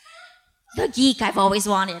 Yes, the geek I've always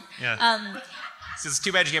wanted. Yeah. It's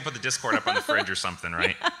too bad you can't put the Discord up on the fridge or something,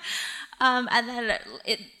 right? And then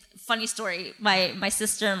funny story. My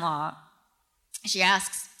sister-in-law, she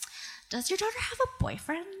asks, "Does your daughter have a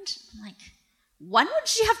boyfriend?" I'm like, when would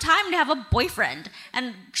she have time to have a boyfriend?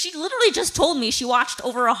 And she literally just told me she watched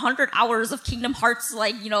over 100 hours of Kingdom Hearts,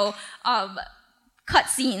 cutscenes.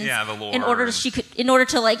 Yeah, the lore. In order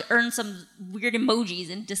to like earn some weird emojis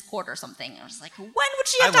in Discord or something. I was like, when would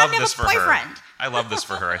she have time to have a boyfriend? I love this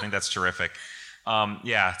for her. I think that's terrific.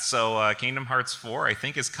 So Kingdom Hearts 4, I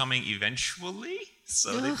think, is coming eventually.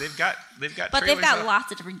 So they've got. But they've got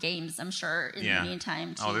lots of different games, I'm sure, in the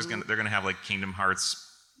meantime. They're gonna have like Kingdom Hearts.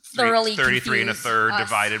 Thoroughly 33 1/3 us.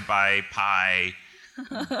 divided by pi,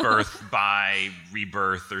 birth by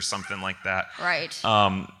rebirth or something like that. Right.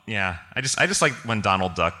 Yeah. I just like when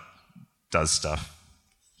Donald Duck does stuff.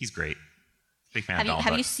 He's great. Big fan of Donald Duck.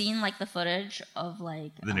 Have you seen like the footage of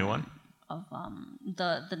like the new one? Of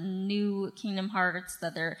the new Kingdom Hearts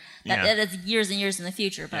that is years and years in the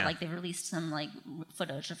future, but like they've released some like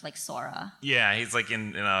footage of like Sora. Yeah, he's like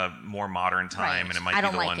in a more modern time, and it might be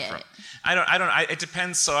the one from. I don't. It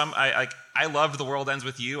depends. So I loved The World Ends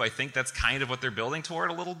With You. I think that's kind of what they're building toward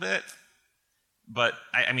a little bit. But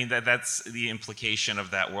I mean that's the implication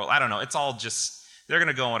of that world. I don't know. It's all just they're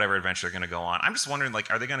gonna go on whatever adventure they're gonna go on. I'm just wondering, like,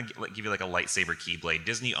 are they gonna give you like a lightsaber keyblade?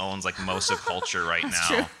 Disney owns like most of culture right now.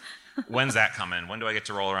 True. When's that coming? When do I get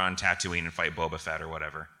to roll around Tatooine and fight Boba Fett or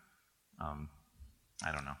whatever?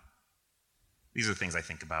 I don't know. These are the things I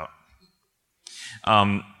think about.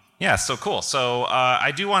 Yeah, so cool. So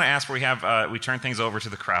I do want to ask where we turn things over to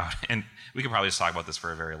the crowd, and we could probably just talk about this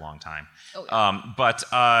for a very long time. Oh, yeah. But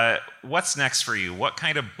what's next for you? What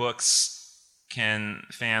kind of books can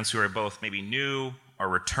fans who are both maybe new or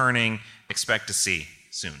returning expect to see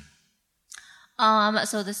soon?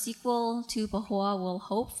 So the sequel to Bahua will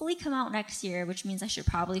hopefully come out next year, which means I should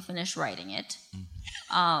probably finish writing it.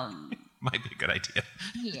 Might be a good idea.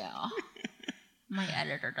 Yeah. My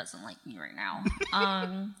editor doesn't like me right now.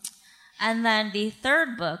 And then the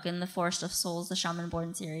third book in the Forest of Souls, the Shaman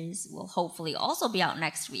Born series, will hopefully also be out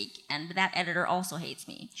next week, and that editor also hates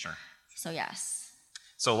me. Sure. So yes.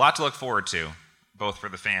 So a lot to look forward to, both for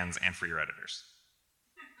the fans and for your editors.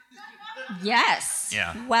 Yes.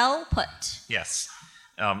 Yeah. Well put. Yes.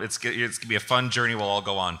 It's going to be a fun journey we'll all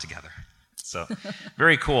go on together. So,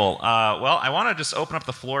 very cool. Well, I want to just open up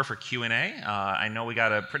the floor for Q&A. I know we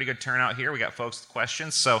got a pretty good turnout here. We got folks with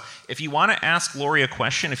questions. So, if you want to ask Lori a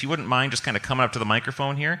question, if you wouldn't mind just kind of coming up to the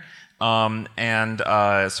microphone here, and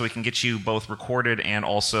so we can get you both recorded and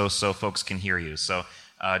also so folks can hear you. So,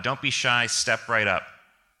 don't be shy. Step right up.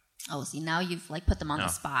 Oh, see, now you've put them on the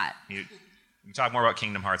spot. We can talk more about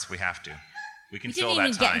Kingdom Hearts if we have to. We can fill that time.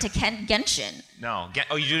 You didn't even get into Genshin. No.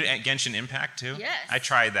 You do Genshin Impact too? Yes. I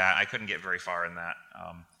tried that. I couldn't get very far in that.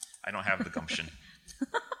 I don't have the gumption.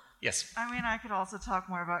 Yes. I mean, I could also talk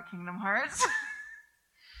more about Kingdom Hearts.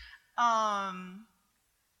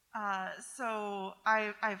 So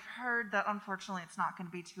I've heard that unfortunately it's not going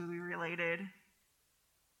to be Shibuya related.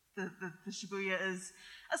 The Shibuya is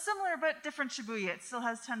a similar but different Shibuya. It still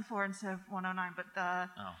has 10-4 instead of 109, but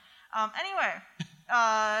anyway,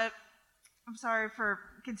 I'm sorry for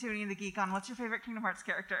continuing the geek on. What's your favorite Kingdom Hearts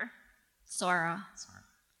character? Sora.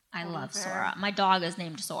 I love Sora. My dog is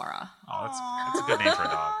named Sora. Oh, that's a good name for a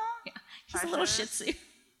dog. Yeah, he's a little Shih Tzu.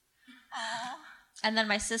 And then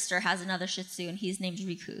my sister has another Shih Tzu, and he's named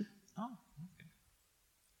Riku. Oh, okay.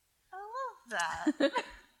 I love that. Thank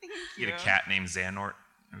you. You get a cat named Xehanort?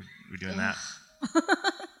 Are we doing that?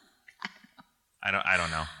 I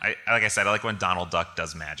don't know. Like I said, I like when Donald Duck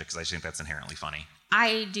does magic because I think that's inherently funny.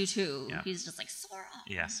 I do too. Yeah. He's just like Sora.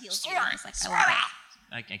 Yes. Sora. I love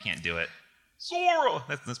it. I can't do it. Sora.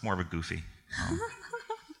 That's more of a goofy.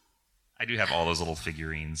 I do have all those little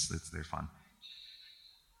figurines. They're fun.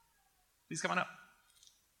 Please come on up.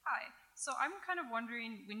 Hi. So I'm kind of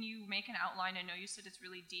wondering, when you make an outline, I know you said it's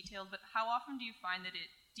really detailed, but how often do you find that it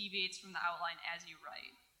deviates from the outline as you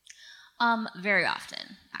write? Very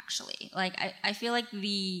often, actually. I feel like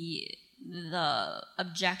the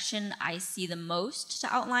objection I see the most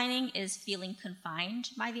to outlining is feeling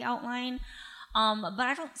confined by the outline. But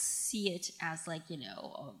I don't see it as I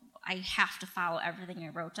have to follow everything I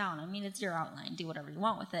wrote down. I mean, it's your outline. Do whatever you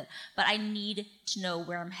want with it. But I need to know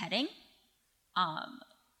where I'm heading.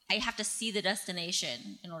 I have to see the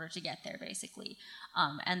destination in order to get there, basically.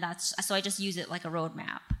 So I just use it like a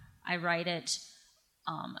roadmap. I write it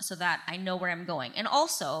so that I know where I'm going. And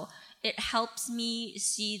also, it helps me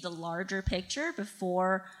see the larger picture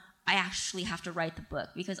before I actually have to write the book,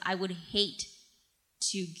 because I would hate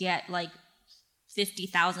to get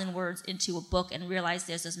 50,000 words into a book and realize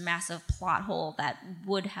there's this massive plot hole that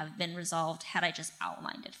would have been resolved had I just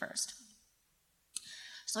outlined it first.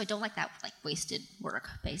 So I don't like that wasted work,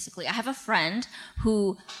 basically. I have a friend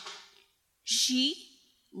who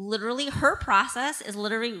her process is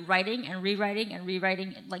literally writing and rewriting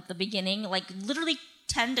the beginning, literally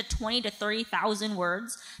 10 to 20 to 30,000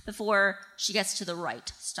 words before she gets to the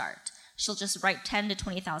right start. She'll just write 10 to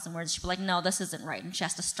 20,000 words. She'll be like, no, this isn't right. And she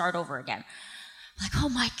has to start over again. I'm like, oh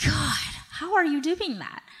my God, how are you doing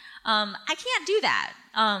that? I can't do that.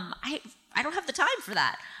 I don't have the time for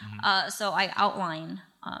that. Mm-hmm. So I outline,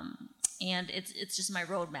 and it's just my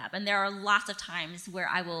roadmap. And there are lots of times where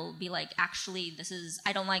I will be like, actually,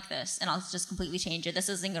 I don't like this, and I'll just completely change it. This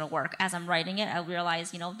isn't going to work. As I'm writing it, I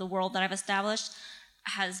realize, the world that I've established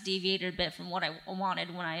has deviated a bit from what I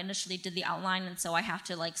wanted when I initially did the outline, and so I have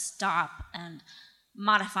to stop and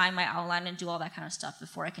modify my outline and do all that kind of stuff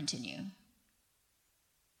before I continue.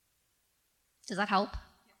 Does that help?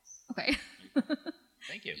 Yes. Okay.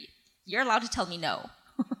 Thank you. You're allowed to tell me no.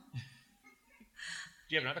 Do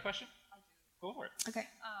you have another question? I do. Go for it. Okay.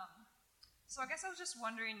 So I guess I was just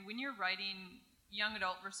wondering, when you're writing young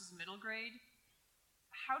adult versus middle grade,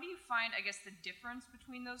 how do you find, the difference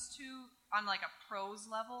between those two on a prose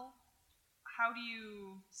level? How do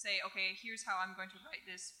you say, okay, here's how I'm going to write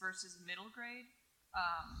this versus middle grade?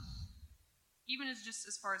 Even as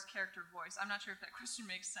far as character voice. I'm not sure if that question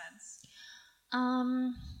makes sense.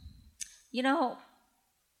 I'm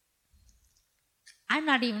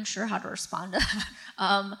not even sure how to respond to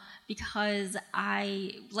that, because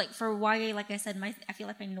for YA, like I said, I feel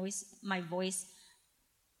like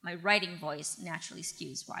my writing voice naturally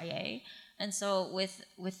skews YA, and so with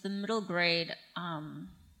the middle grade,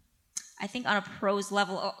 I I think on a prose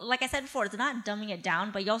level, like I said before, it's not dumbing it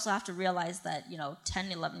down, but you also have to realize that,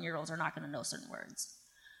 10, 11-year-olds are not going to know certain words.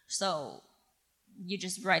 So you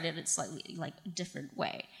just write it in slightly like a different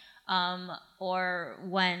way. Or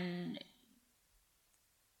when,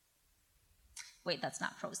 wait, that's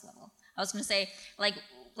not prose level. I was going to say like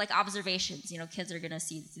observations, kids are going to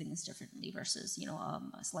see things differently versus,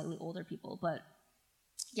 slightly older people. But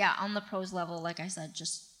yeah, on the prose level, like I said,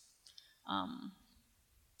 just,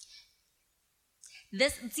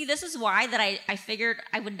 this is why that I figured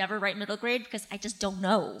I would never write middle grade, because I just don't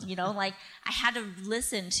know, like I had to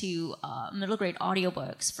listen to middle grade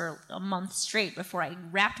audiobooks for a month straight before I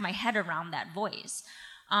wrapped my head around that voice.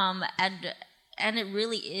 And it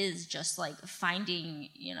really is just like finding,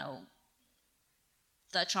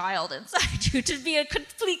 the child inside you, to be a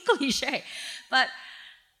complete cliche. But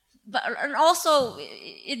and also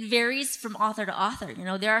it varies from author to author.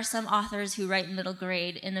 There are some authors who write middle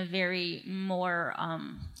grade in a very more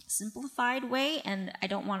simplified way, and I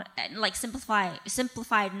don't want to like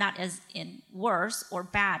simplified not as in worse or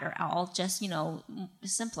bad or all, just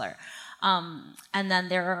simpler. And then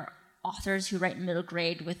there are authors who write middle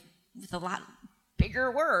grade with a lot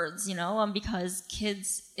bigger words, because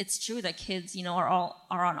kids, it's true that kids, are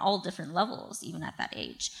on all different levels, even at that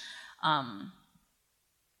age.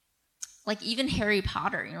 Like even Harry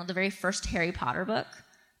Potter, the very first Harry Potter book,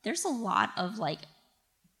 there's a lot of like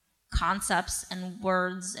concepts and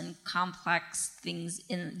words and complex things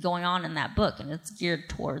going on in that book, and it's geared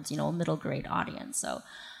towards, a middle grade audience. So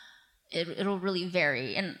it'll really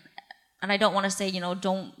vary. And I don't want to say,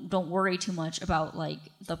 don't worry too much about like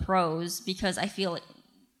the prose, because I feel like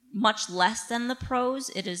much less than the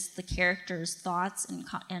prose, it is the characters' thoughts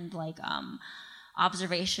and like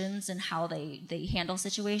observations and how they handle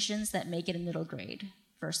situations that make it a middle grade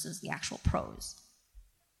versus the actual prose.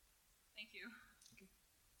 Thank you.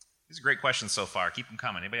 These are great questions so far. Keep them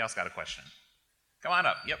coming. Anybody else got a question? Come on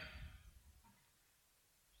up. Yep.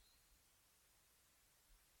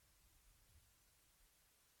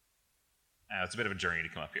 It's a bit of a journey to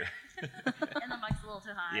come up here. And the mic's a little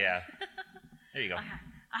too high. Yeah. There you go. Okay.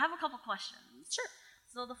 I have a couple questions. Sure.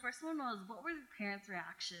 So the first one was, what were your parents'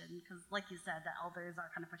 reaction? Because like you said, the elders are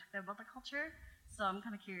kind of protective about the culture. So I'm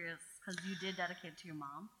kind of curious, because you did dedicate it to your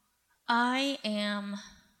mom. I am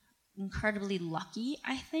incredibly lucky,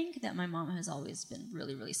 I think, that my mom has always been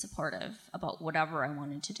really, really supportive about whatever I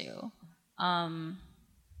wanted to do.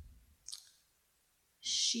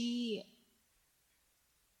 She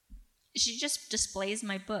just displays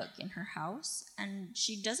my book in her house, and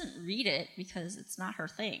she doesn't read it because it's not her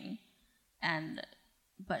thing.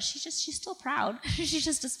 But she's still proud. She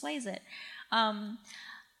just displays it.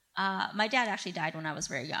 My dad actually died when I was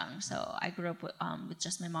very young, so I grew up with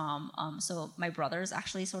just my mom. So my brothers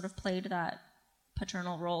actually sort of played that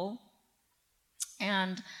paternal role.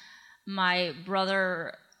 And my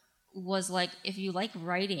brother was like, if you like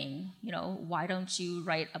writing, why don't you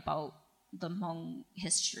write about the Hmong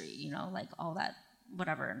history, like all that,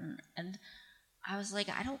 whatever. And I was like,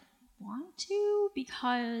 I don't want to,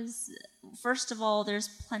 because first of all, there's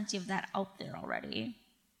plenty of that out there already.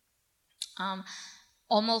 That's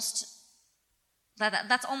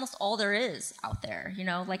almost all there is out there,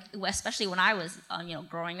 like especially when I was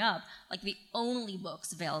growing up, like the only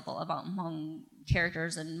books available about Hmong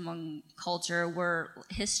characters and Hmong culture were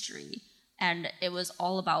history, and it was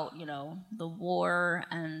all about the war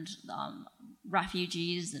and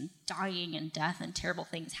refugees and dying and death and terrible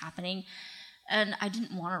things happening. And I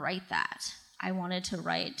didn't want to write that. I wanted to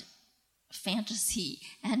write fantasy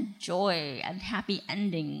and joy and happy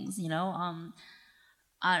endings,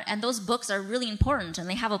 and those books are really important, and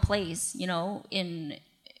they have a place, in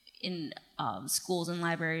schools and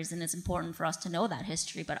libraries, and it's important for us to know that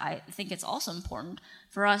history. But I think it's also important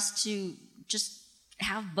for us to just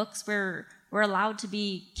have books where we're allowed to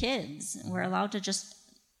be kids, and we're allowed to just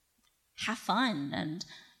have fun and,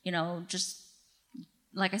 just,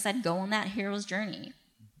 like I said, go on that hero's journey.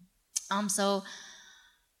 So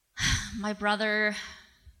my brother,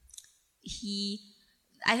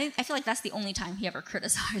 I feel like that's the only time he ever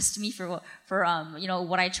criticized me for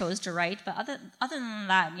what I chose to write. But other than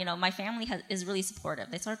that, my family is really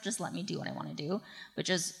supportive. They sort of just let me do what I want to do, which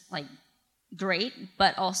is like great.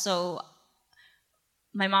 But also,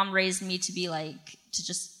 my mom raised me to be like, to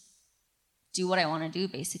just do what I want to do,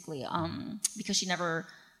 basically, because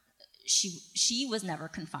she was never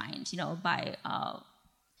confined, by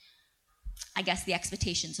I guess the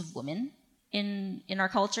expectations of women in our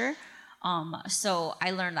culture. So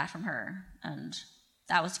I learned that from her, and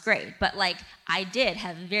that was great. But like, I did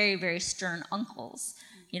have very, very stern uncles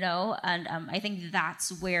And I think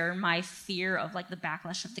that's where my fear of like the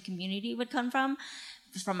backlash of the community would come from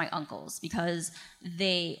my uncles, because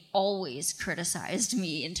they always criticized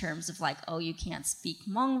me in terms of like, oh, you can't speak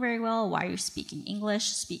Hmong very well. Why are you speaking English?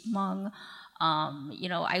 Speak Hmong.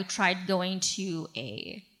 I tried going to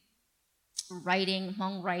a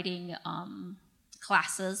Hmong writing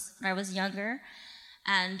classes when I was younger,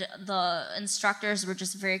 and the instructors were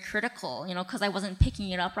just very critical, because I wasn't picking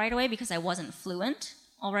it up right away because I wasn't fluent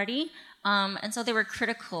already. And so they were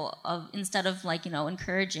critical of, instead of like,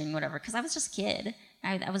 encouraging whatever, because I was just a kid.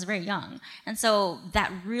 I was very young. And so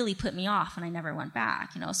that really put me off, and I never went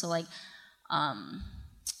back, So like,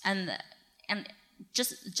 and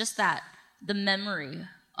just that, the memory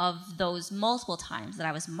of those multiple times that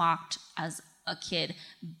I was mocked as a kid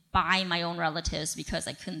by my own relatives because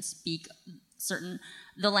I couldn't speak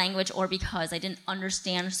the language, or because I didn't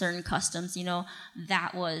understand certain customs,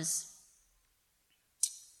 that was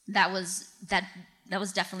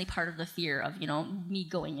definitely part of the fear of, me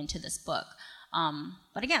going into this book.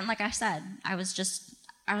 But again, like I said, I was just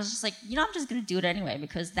like, I'm just going to do it anyway,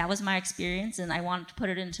 because that was my experience, and I wanted to put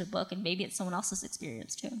it into a book, and maybe it's someone else's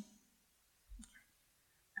experience too.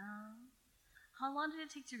 How long did it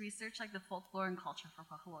take to research like the folklore and culture for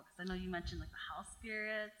Pahua? Because I know you mentioned like the house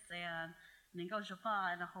spirits and Ningao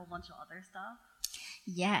Jopa and a whole bunch of other stuff.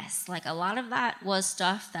 Yes, like a lot of that was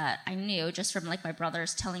stuff that I knew just from like my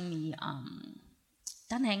brothers telling me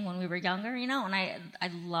Daneng when we were younger, and I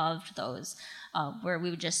loved those where we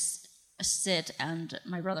would just sit and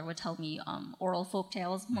my brother would tell me oral folk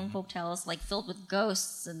tales, Hmong folk tales, like filled with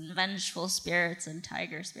ghosts and vengeful spirits and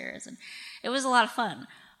tiger spirits, and it was a lot of fun.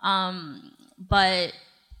 But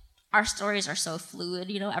our stories are so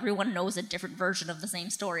fluid, everyone knows a different version of the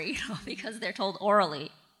same story, because they're told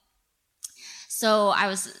orally. So I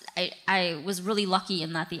was really lucky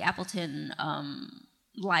in that the Appleton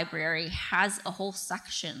library has a whole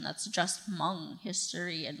section that's just Hmong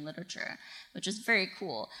history and literature, which is very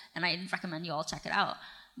cool, and I recommend you all check it out.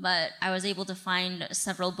 But I was able to find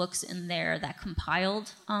several books in there that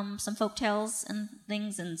compiled some folk tales and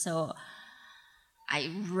things, and so I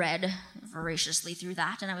read voraciously through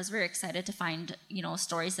that, and I was very excited to find,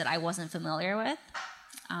 stories that I wasn't familiar with.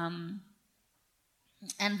 And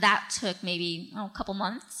that took maybe a couple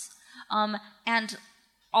months. And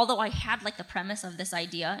although I had like the premise of this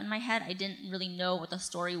idea in my head, I didn't really know what the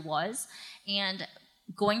story was. And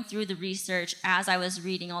going through the research as I was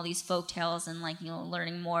reading all these folk tales and like,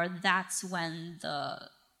 learning more, that's when the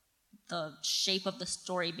shape of the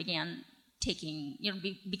story began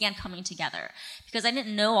coming together, because I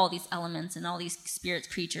didn't know all these elements and all these spirit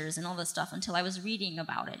creatures and all this stuff until I was reading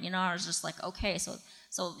about it. I was just like, okay, so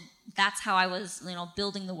that's how I was,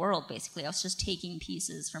 building the world. Basically, I was just taking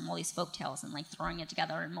pieces from all these folk tales and like throwing it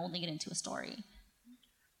together and molding it into a story.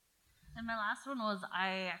 And my last one was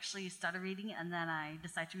I actually started reading it, and then I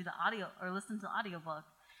decided to read the audio or listen to the audiobook,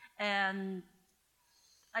 and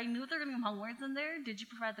I knew there were going to be Hmong words in there. Did you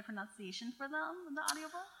provide the pronunciation for them in the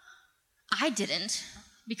audiobook? I didn't,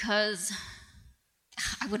 because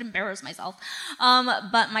I would embarrass myself.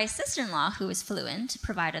 But my sister-in-law, who is fluent,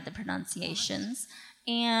 provided the pronunciations.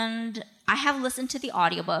 And I have listened to the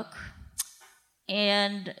audiobook,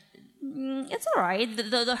 and it's all right.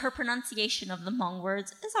 Her pronunciation of the Hmong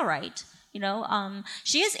words is all right.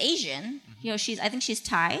 She is Asian. I think she's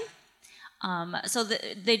Thai. So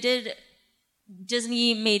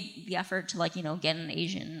Disney made the effort to get an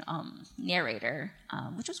Asian narrator,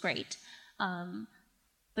 which was great.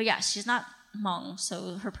 But yeah, she's not Hmong,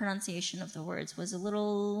 so her pronunciation of the words was a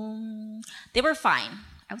little... They were fine.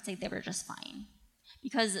 I would say they were just fine.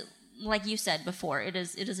 Because, like you said before, it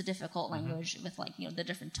is a difficult language with the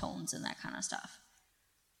different tones and that kind of stuff.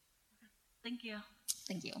 Thank you.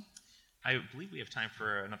 Thank you. I believe we have time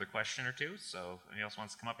for another question or two, so if anyone else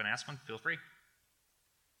wants to come up and ask one, feel free.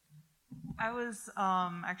 I was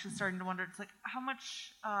actually starting to wonder, it's like, how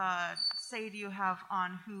much say do you have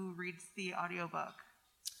on who reads the audiobook?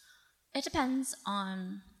 It depends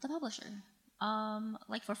on the publisher.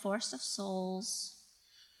 Like for Forest of Souls,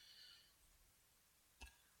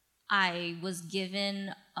 I was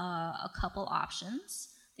given a couple options.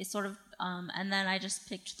 They sort of, and then I just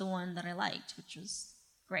picked the one that I liked, which was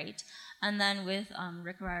great. And then with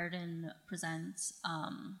Rick Riordan Presents,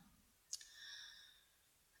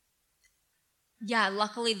 yeah,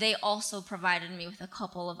 luckily they also provided me with a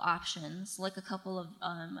couple of options, like a couple of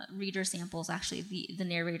reader samples. Actually, the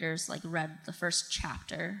narrators read the first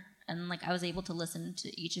chapter, and I was able to listen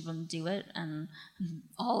to each of them do it, and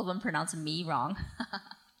all of them pronounced me wrong.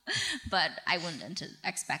 but I wouldn't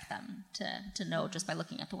expect them to know just by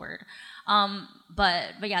looking at the word.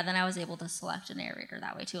 But yeah, then I was able to select a narrator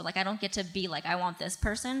that way too. Like I don't get to be like I want this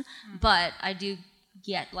person, but I do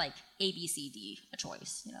get like A, B, C, D a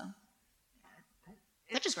choice,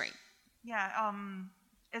 which is great. Yeah.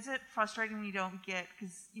 Is it frustrating when you don't get,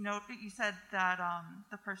 because you said that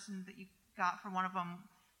the person that you got for one of them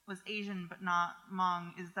was Asian but not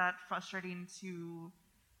Hmong. Is that frustrating to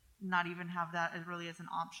not even have that as really as an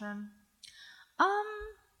option?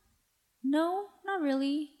 No, not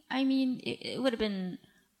really. I mean, it would have been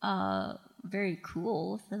very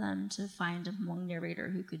cool for them to find a Hmong narrator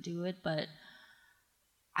who could do it, but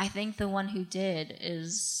I think the one who did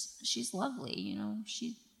she's lovely,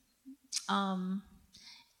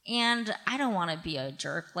 and I don't want to be a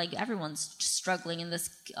jerk. Like everyone's struggling in this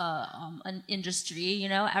industry,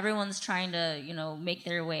 everyone's trying to, make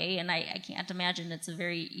their way. And I can't imagine it's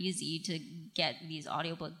very easy to get these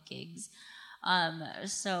audiobook gigs.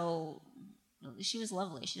 So she was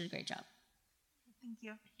lovely. She did a great job. Thank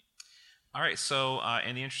you. All right, so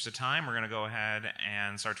in the interest of time, we're going to go ahead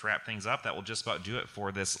and start to wrap things up. That will just about do it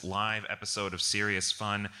for this live episode of Serious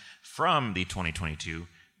Fun from the 2022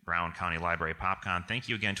 Brown County Library PopCon. Thank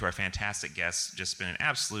you again to our fantastic guests. Just been an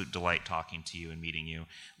absolute delight talking to you and meeting you.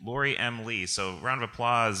 Lori M. Lee, so round of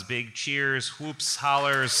applause, big cheers, whoops,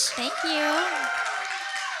 hollers. Thank you.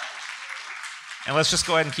 And let's just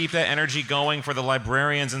go ahead and keep that energy going for the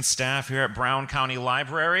librarians and staff here at Brown County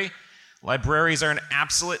Library. Libraries are an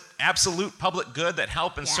absolute public good that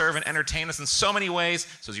help and serve and entertain us in so many ways.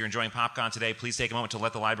 So as you're enjoying PopCon today, please take a moment to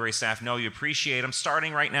let the library staff know you appreciate them,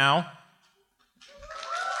 starting right now.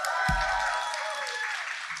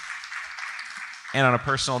 And on a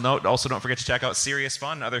personal note, also don't forget to check out Serious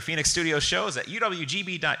Fun and other Phoenix Studios shows at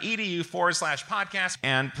uwgb.edu/podcast.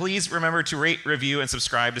 And please remember to rate, review, and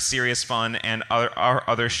subscribe to Serious Fun and our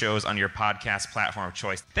other shows on your podcast platform of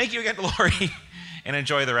choice. Thank you again to Lori, and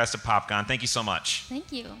enjoy the rest of PopCon. Thank you so much.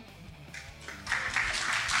 Thank you.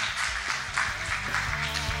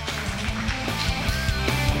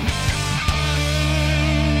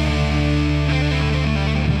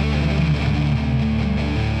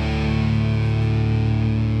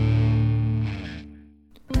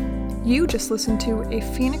 You just listened to a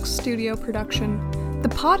Phoenix Studio production, the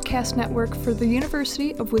podcast network for the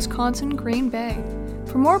University of Wisconsin-Green Bay.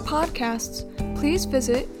 For more podcasts, please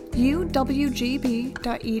visit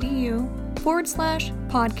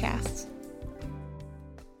uwgb.edu/podcasts.